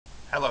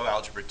Hello,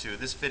 Algebra 2.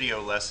 This video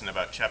lesson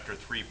about Chapter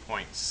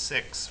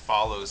 3.6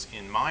 follows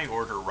in my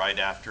order right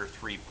after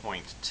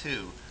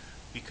 3.2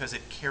 because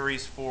it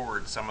carries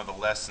forward some of the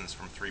lessons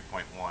from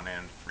 3.1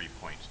 and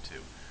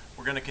 3.2.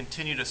 We're going to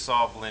continue to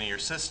solve linear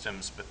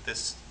systems, but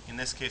in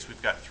this case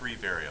we've got three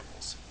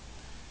variables.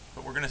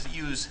 But we're going to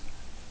use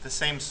the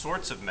same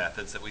sorts of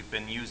methods that we've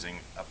been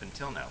using up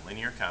until now,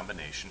 linear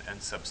combination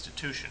and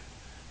substitution.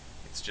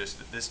 It's just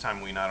that this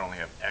time we not only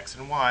have x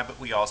and y, but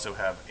we also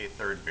have a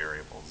third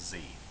variable,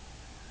 z.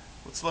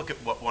 Let's look at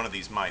what one of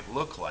these might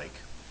look like.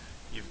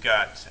 You've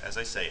got, as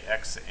I say,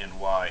 x and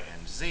y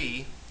and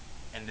z,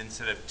 and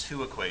instead of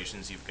two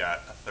equations, you've got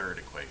a third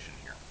equation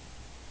here.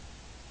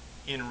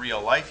 In real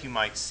life, you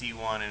might see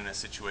one in a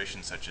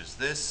situation such as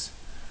this,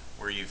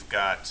 where you've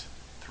got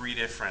three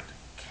different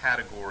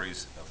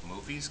categories of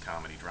movies,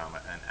 comedy,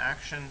 drama, and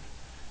action,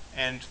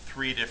 and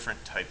three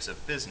different types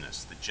of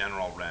business, the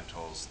general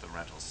rentals, the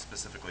rentals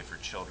specifically for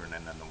children,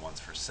 and then the ones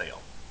for sale.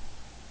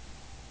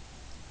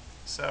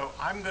 So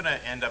I'm going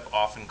to end up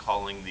often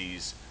calling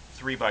these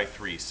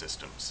 3x3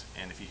 systems.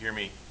 And if you hear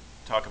me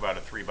talk about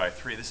a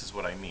 3x3, this is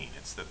what I mean.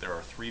 It's that there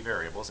are three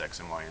variables, x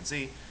and y and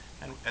z,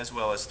 and as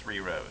well as three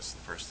rows,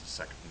 the first, the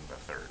second, and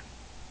the third,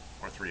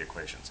 or three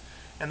equations.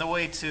 And the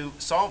way to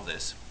solve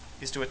this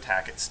is to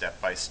attack it step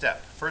by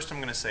step. First I'm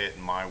going to say it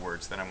in my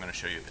words, then I'm going to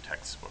show you the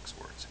textbook's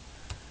words.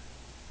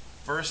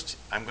 First,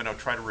 I'm going to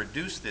try to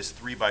reduce this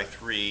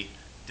 3x3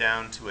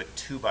 down to a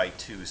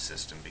 2x2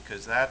 system,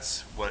 because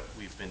that's what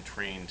we've been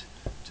trained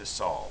to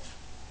solve.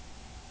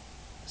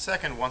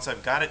 Second, once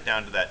I've got it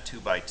down to that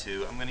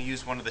 2x2, I'm going to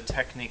use one of the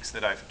techniques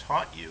that I've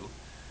taught you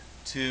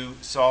to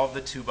solve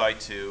the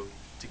 2x2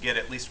 to get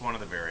at least one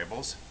of the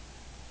variables.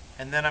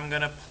 And then I'm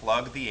going to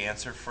plug the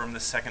answer from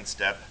the second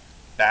step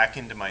back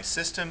into my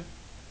system,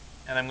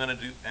 and I'm going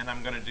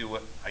to do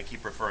what I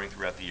keep referring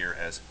throughout the year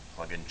as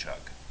plug and chug.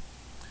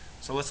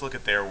 So let's look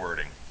at their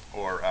wording,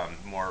 or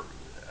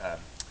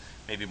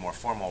maybe more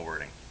formal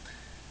wording.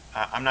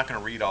 I'm not going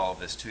to read all of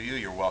this to you.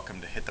 You're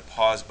welcome to hit the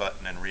pause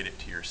button and read it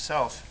to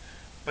yourself.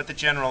 But the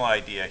general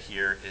idea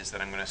here is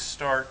that I'm going to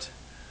start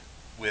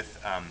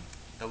with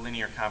the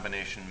linear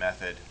combination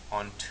method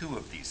on two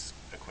of these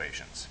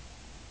equations.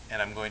 And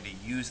I'm going to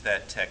use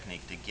that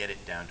technique to get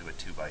it down to a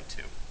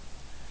 2x2.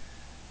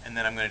 And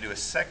then I'm going to do a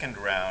second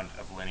round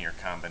of linear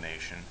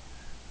combination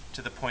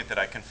to the point that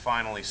I can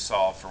finally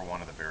solve for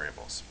one of the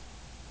variables.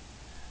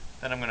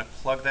 Then I'm going to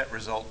plug that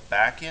result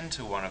back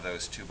into one of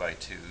those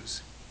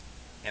 2x2s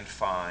and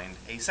find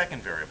a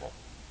second variable.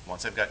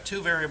 Once I've got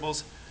two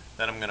variables,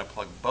 then I'm going to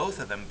plug both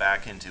of them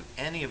back into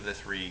any of the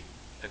three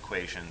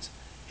equations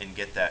and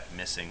get that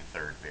missing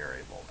third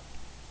variable.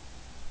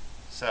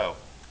 So,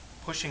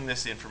 pushing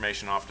this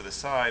information off to the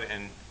side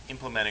and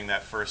implementing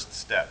that first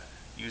step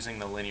using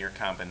the linear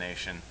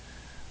combination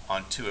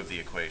on two of the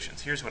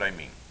equations. Here's what I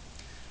mean.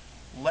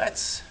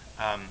 Let's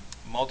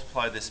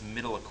multiply this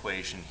middle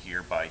equation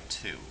here by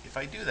 2. If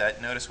I do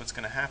that, notice what's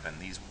going to happen.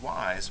 These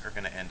y's are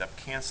going to end up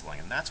canceling,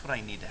 and that's what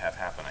I need to have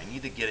happen. I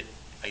need to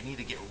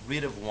get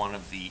rid of one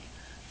of the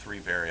three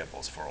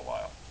variables for a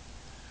while.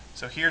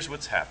 So here's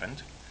what's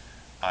happened.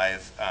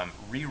 I've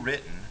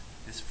rewritten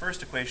this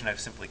first equation. I've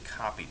simply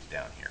copied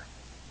down here.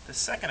 The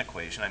second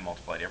equation, I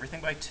multiplied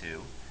everything by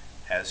 2,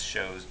 as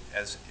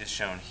is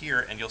shown here,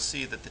 and you'll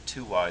see that the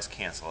two y's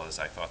cancel as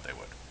I thought they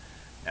would.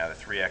 Now the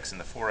 3x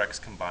and the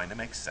 4x combine to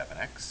make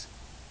 7x.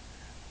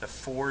 The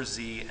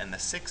 4z and the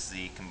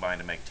 6z combine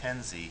to make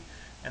 10z,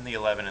 and the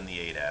 11 and the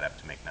 8 add up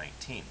to make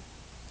 19.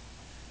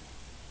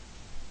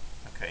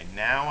 Okay,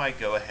 now I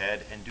go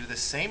ahead and do the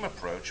same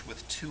approach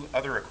with two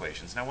other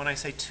equations. Now when I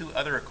say two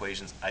other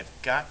equations, I've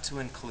got to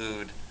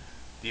include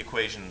the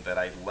equation that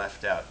I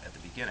left out at the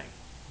beginning.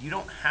 You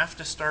don't have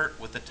to start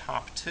with the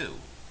top two.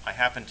 I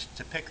happened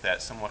to pick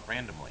that somewhat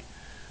randomly.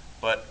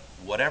 But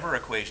whatever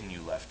equation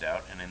you left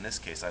out, and in this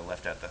case I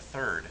left out the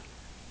third,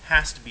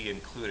 has to be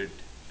included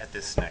at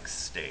this next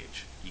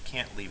stage. You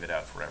can't leave it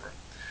out forever.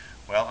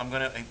 Well, I'm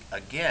going to,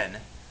 again,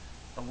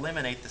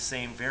 eliminate the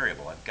same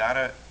variable. I've got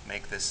to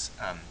make this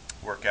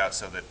work out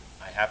so that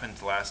I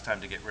happened last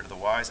time to get rid of the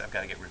y's, I've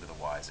got to get rid of the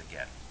y's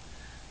again.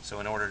 So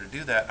in order to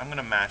do that, I'm going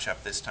to match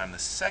up this time the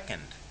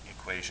second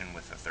equation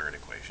with the third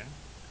equation.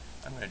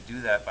 I'm going to do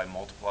that by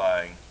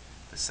multiplying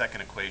the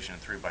second equation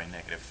through by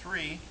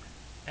 -3,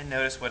 and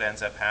notice what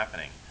ends up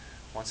happening.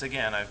 Once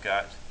again, I've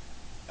got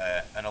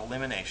an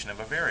elimination of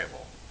a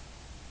variable.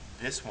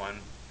 This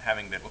one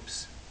having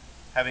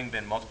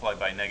been multiplied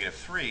by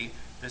 -3,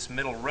 this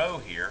middle row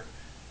here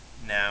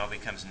now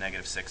becomes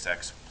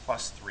 -6x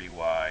plus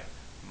 3y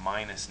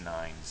minus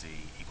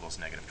 9z equals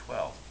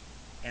 -12.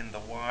 And the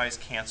y's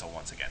cancel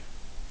once again.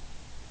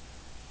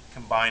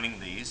 Combining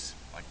these,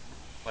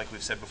 like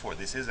we've said before,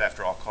 this is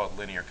after all called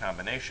linear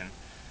combination,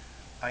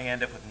 I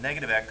end up with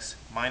 -x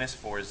minus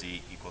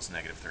 4z equals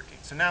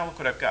 -13. So now look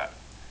what I've got.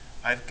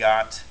 I've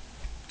got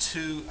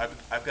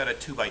a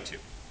 2x2.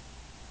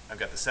 I've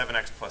got the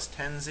 7x plus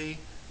 10z.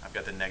 I've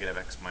got the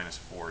 -x minus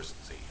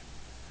 4z.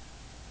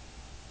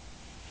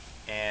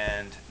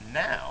 And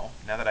now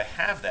that I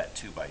have that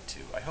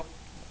 2x2,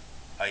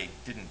 I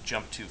didn't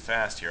jump too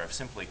fast here. I've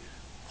simply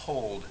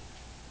pulled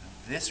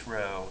this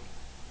row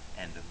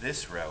and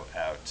this row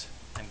out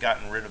and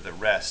gotten rid of the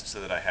rest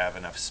so that I have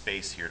enough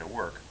space here to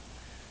work.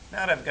 Now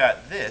that I've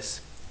got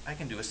this, I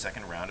can do a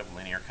second round of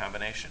linear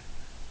combination.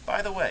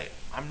 By the way,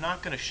 I'm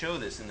not going to show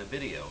this in the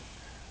video,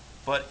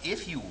 but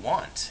if you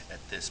want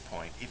at this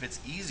point, if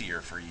it's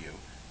easier for you,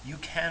 you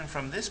can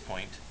from this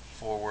point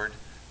forward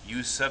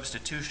use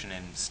substitution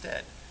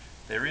instead.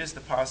 There is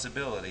the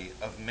possibility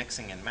of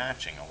mixing and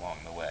matching along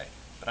the way,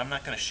 but I'm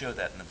not going to show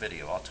that in the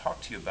video. I'll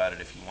talk to you about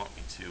it if you want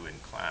me to in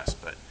class,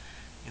 but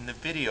in the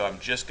video I'm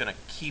just going to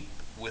keep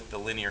with the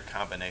linear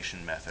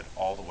combination method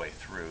all the way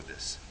through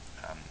this,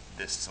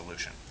 this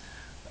solution.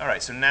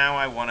 Alright, so now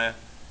I want to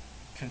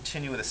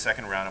continue with a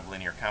second round of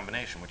linear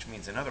combination, which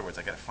means, in other words,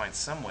 I've got to find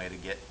some way to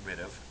get rid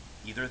of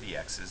either the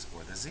x's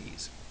or the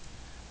z's.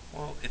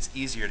 Well, it's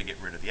easier to get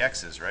rid of the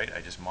x's, right?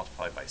 I just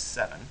multiply by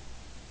 7.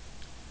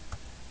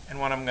 And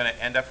what I'm going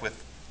to end up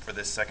with for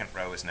this second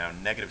row is now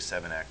negative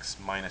 7x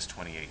minus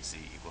 28z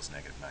equals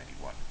negative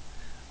 91.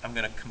 I'm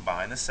going to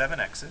combine the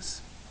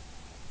 7x's,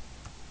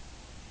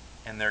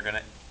 and they're going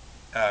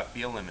to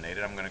be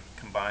eliminated. I'm going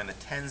to combine the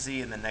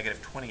 10z and the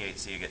negative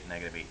 28z, I get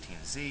negative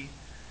 18z.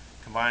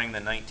 Combining the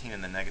 19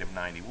 and the negative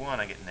 91,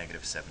 I get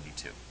negative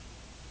 72.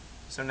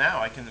 So now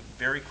I can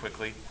very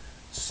quickly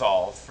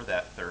solve for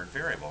that third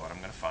variable, and I'm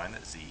going to find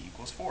that z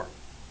equals 4.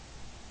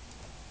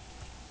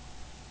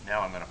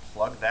 Now I'm going to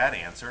plug that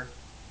answer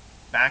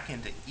back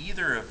into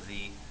either of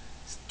the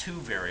two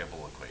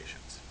variable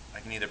equations. I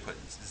can either put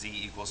z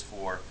equals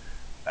 4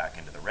 back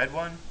into the red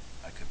one,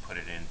 I could put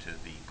it into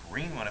the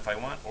green one if I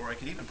want, or I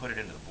could even put it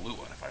into the blue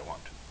one if I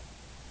want.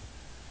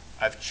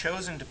 I've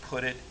chosen to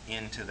put it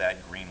into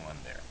that green one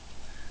there.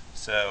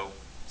 So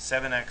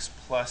 7x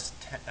plus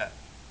 10,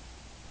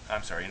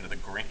 I'm sorry, into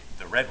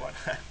the red one.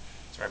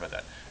 Sorry about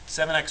that.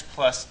 7x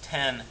plus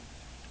 10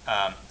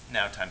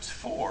 now times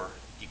 4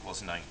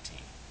 equals 19.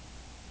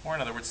 Or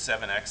in other words,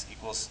 7x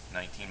equals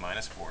 19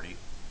 minus 40.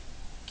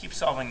 Keep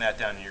solving that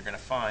down and you're going to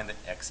find that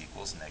x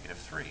equals negative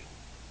 3.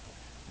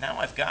 Now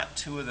I've got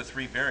two of the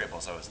three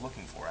variables I was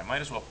looking for. I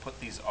might as well put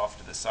these off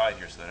to the side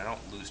here so that I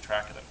don't lose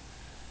track of them.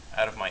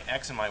 Out of my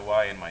x and my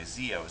y and my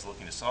z I was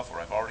looking to solve for,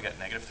 I've already got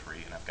negative 3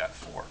 and I've got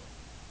 4.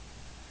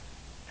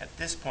 At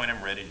this point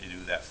I'm ready to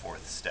do that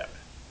fourth step.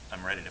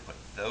 I'm ready to put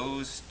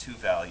those two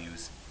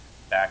values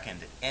back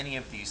into any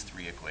of these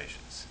three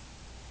equations.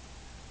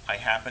 I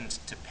happened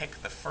to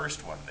pick the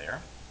first one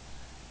there,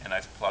 and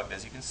I've plugged,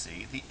 as you can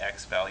see, the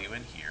x value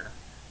in here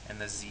and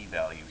the z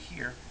value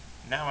here.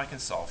 Now I can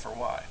solve for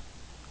y.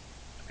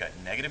 I've got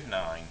negative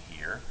 9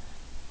 here.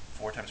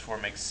 4 times 4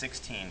 makes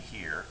 16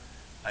 here.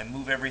 I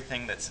move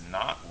everything that's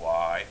not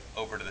y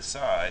over to the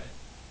side.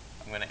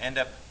 I'm going to end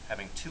up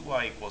having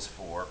 2y equals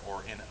 4,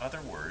 or in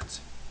other words,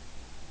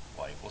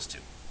 y equals 2.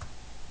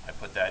 I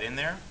put that in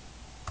there,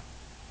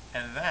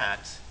 and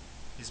that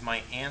is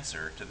my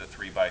answer to the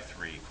 3 by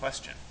 3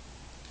 question.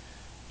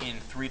 In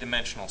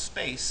three-dimensional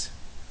space,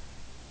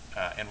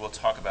 and we'll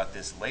talk about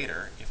this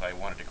later, if I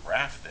wanted to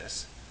graph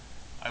this,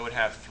 I would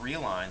have 3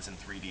 lines in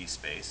 3D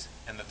space,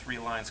 and the 3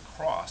 lines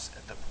cross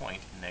at the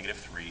point negative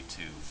 3,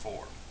 2,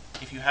 4.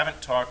 If you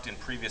haven't talked in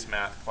previous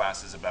math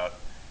classes about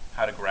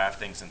how to graph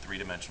things in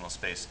three-dimensional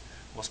space,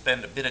 we'll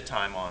spend a bit of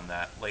time on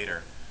that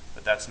later,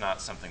 but that's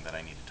not something that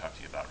I need to talk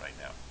to you about right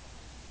now.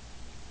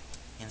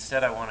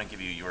 Instead, I want to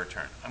give you your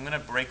turn. I'm going to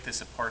break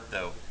this apart,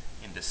 though,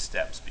 into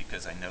steps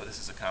because I know this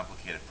is a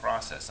complicated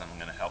process, and I'm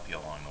going to help you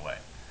along the way.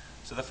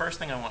 So the first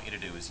thing I want you to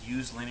do is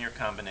use linear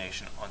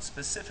combination on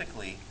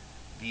specifically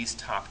these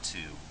top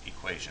two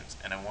equations,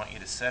 and I want you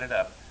to set it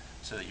up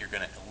so that you're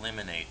going to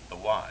eliminate the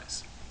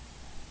y's.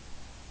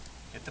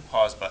 Hit the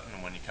pause button,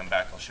 and when you come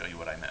back I'll show you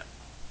what I meant.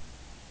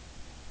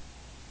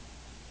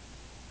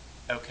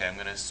 Okay, I'm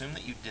going to assume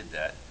that you did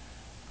that,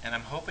 and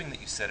I'm hoping that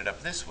you set it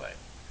up this way,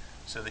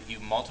 so that you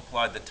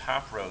multiplied the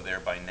top row there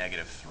by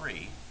negative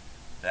 3.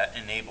 That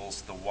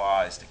enables the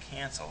y's to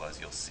cancel,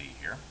 as you'll see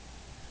here.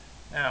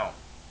 Now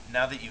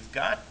that you've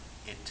got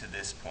it to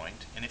this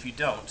point, and if you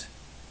don't,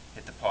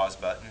 hit the pause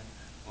button,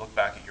 look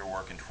back at your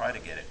work and try to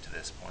get it to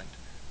this point.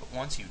 But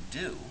once you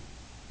do,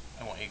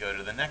 I want you to go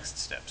to the next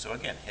step. So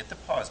again, hit the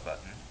pause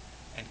button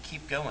and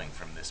keep going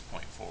from this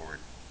point forward.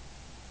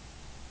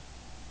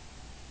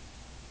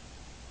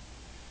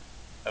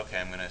 Okay,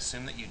 I'm going to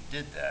assume that you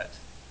did that,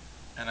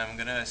 and I'm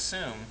going to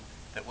assume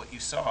that what you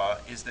saw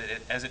is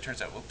that, as it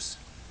turns out, whoops,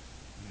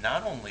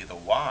 not only the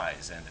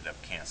y's ended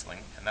up canceling,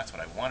 and that's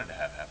what I wanted to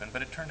have happen,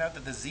 but it turned out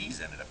that the z's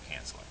ended up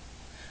canceling.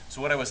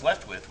 So what I was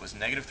left with was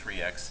negative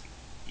 3x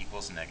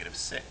equals negative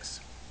 6,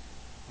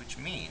 which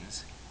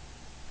means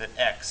that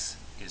x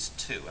is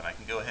 2, and I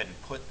can go ahead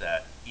and put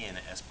that in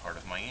as part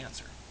of my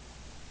answer.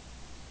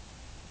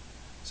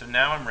 So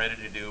now I'm ready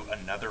to do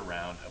another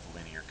round of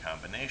linear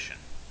combination.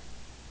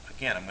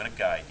 Again, I'm going to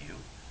guide you.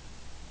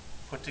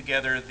 Put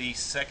together the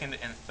second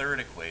and third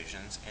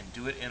equations and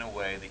do it in a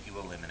way that you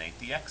eliminate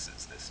the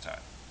x's this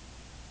time.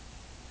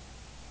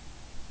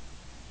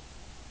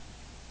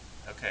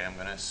 Okay, I'm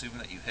going to assume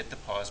that you hit the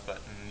pause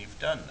button and you've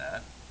done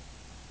that.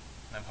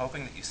 I'm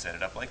hoping that you set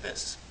it up like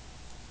this.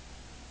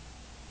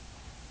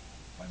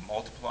 By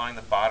multiplying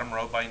the bottom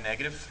row by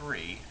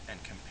 -3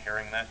 and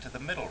comparing that to the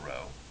middle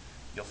row,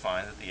 you'll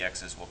find that the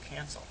x's will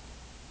cancel.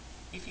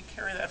 If you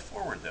carry that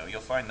forward, though,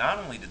 you'll find not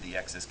only did the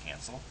x's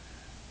cancel,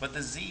 but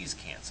the z's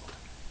canceled.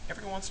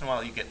 Every once in a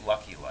while you get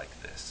lucky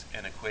like this,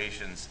 and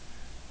equations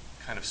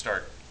kind of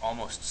start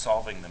almost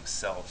solving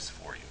themselves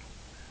for you.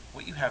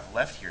 What you have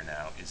left here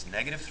now is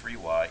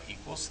 -3y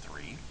equals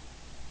 3,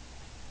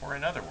 or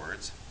in other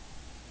words,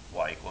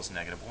 y equals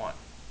 -1.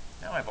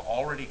 Now I've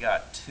already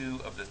got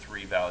 2 of the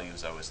 3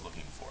 values I was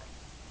looking for.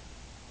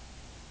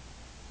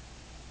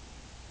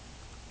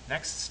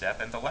 Next step,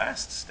 and the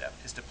last step,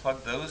 is to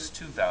plug those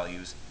 2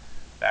 values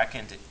back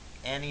into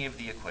any of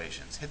the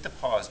equations. Hit the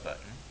pause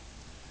button.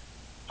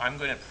 I'm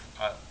going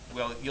to,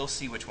 well, you'll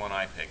see which one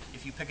I pick.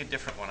 If you pick a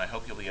different one, I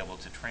hope you'll be able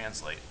to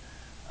translate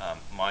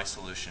my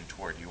solution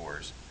toward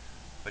yours.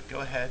 But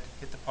go ahead,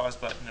 hit the pause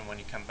button, and when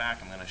you come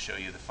back, I'm going to show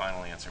you the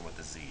final answer, what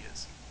the z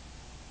is.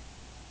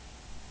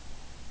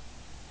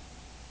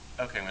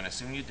 Okay, I'm going to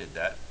assume you did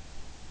that.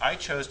 I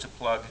chose to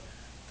plug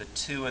the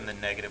 2 and the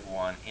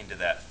 -1 into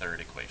that third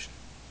equation.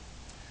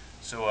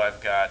 So I've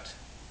got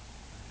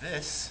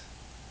this,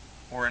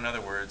 or in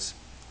other words,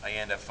 I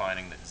end up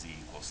finding that z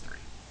equals 3.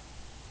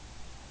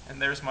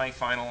 And there's my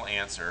final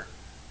answer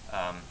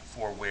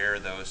for where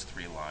those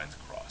 3 lines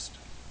crossed.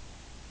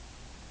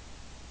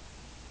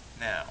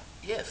 Now,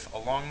 if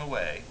along the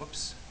way,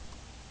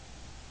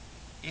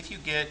 if you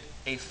get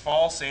a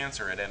false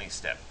answer at any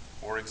step,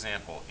 for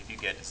example, if you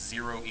get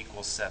 0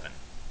 equals 7,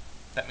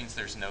 that means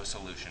there's no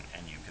solution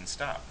and you can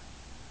stop.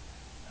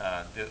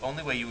 The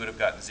only way you would have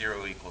gotten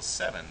 0 equals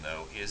 7,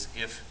 though, is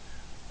if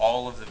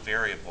all of the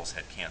variables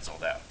had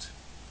canceled out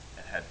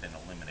and had been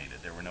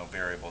eliminated. There were no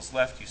variables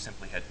left. You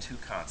simply had 2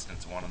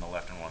 constants, one on the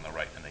left and one on the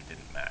right, and they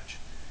didn't match.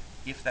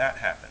 If that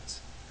happens,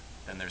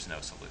 then there's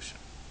no solution.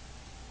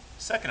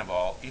 Second of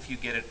all, if you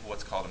get it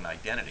what's called an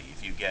identity,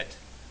 if you get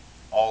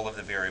all of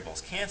the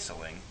variables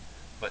canceling,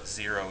 but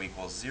 0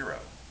 equals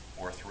 0,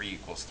 or 3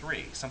 equals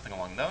 3, something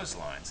along those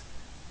lines,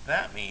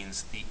 that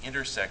means the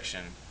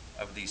intersection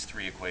of these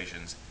 3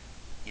 equations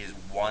is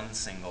one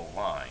single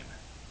line,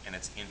 and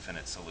it's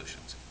infinite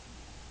solutions.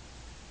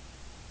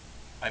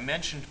 I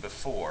mentioned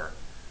before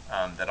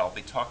that I'll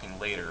be talking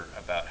later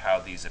about how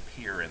these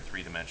appear in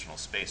 3-dimensional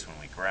space when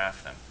we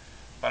graph them,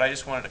 but I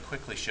just wanted to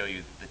quickly show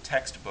you the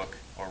textbook,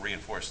 or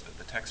reinforce that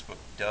the textbook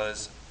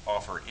does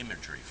offer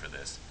imagery for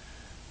this.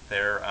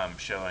 They're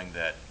showing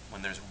that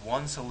when there's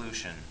one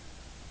solution,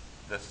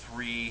 the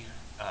three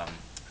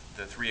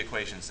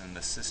equations in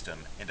the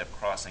system end up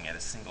crossing at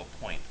a single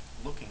point,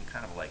 looking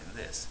kind of like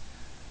this.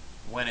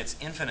 When it's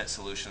infinite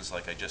solutions,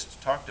 like I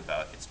just talked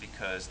about, it's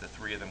because the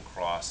 3 of them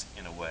cross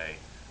in a way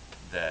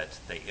that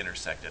they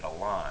intersect at a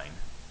line.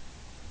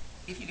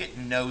 If you get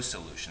no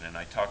solution, and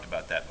I talked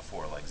about that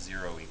before, like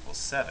 0 equals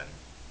 7,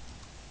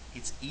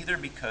 it's either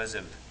because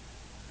of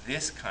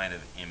this kind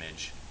of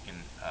image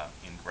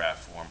in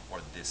graph form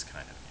or this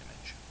kind of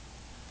image.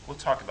 We'll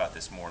talk about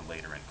this more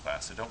later in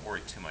class, so don't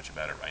worry too much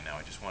about it right now.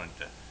 I just wanted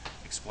to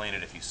explain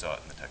it if you saw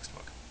it in the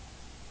textbook.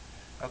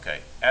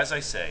 Okay, as I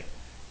say,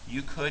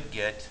 you could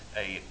get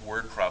a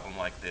word problem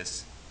like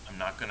this. I'm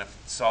not going to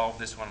solve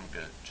this one. I'm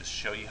going to just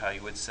show you how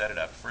you would set it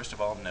up. First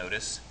of all,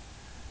 notice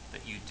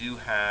that you do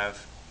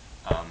have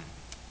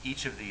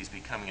each of these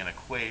becoming an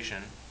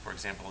equation. For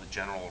example, the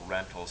general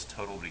rentals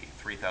total would be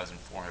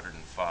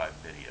 3,405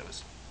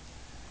 videos.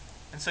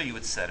 And so you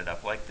would set it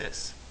up like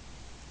this.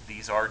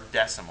 These are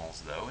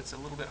decimals, though. It's a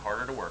little bit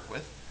harder to work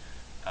with,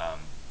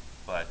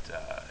 but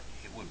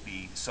it would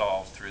be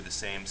solved through the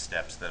same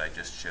steps that I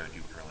just showed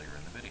you earlier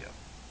in the video.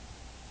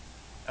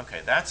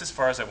 Okay, that's as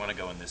far as I want to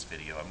go in this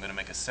video. I'm going to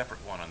make a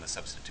separate one on the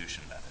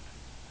substitution method.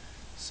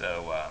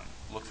 So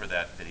look for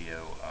that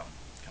video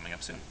coming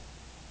up soon.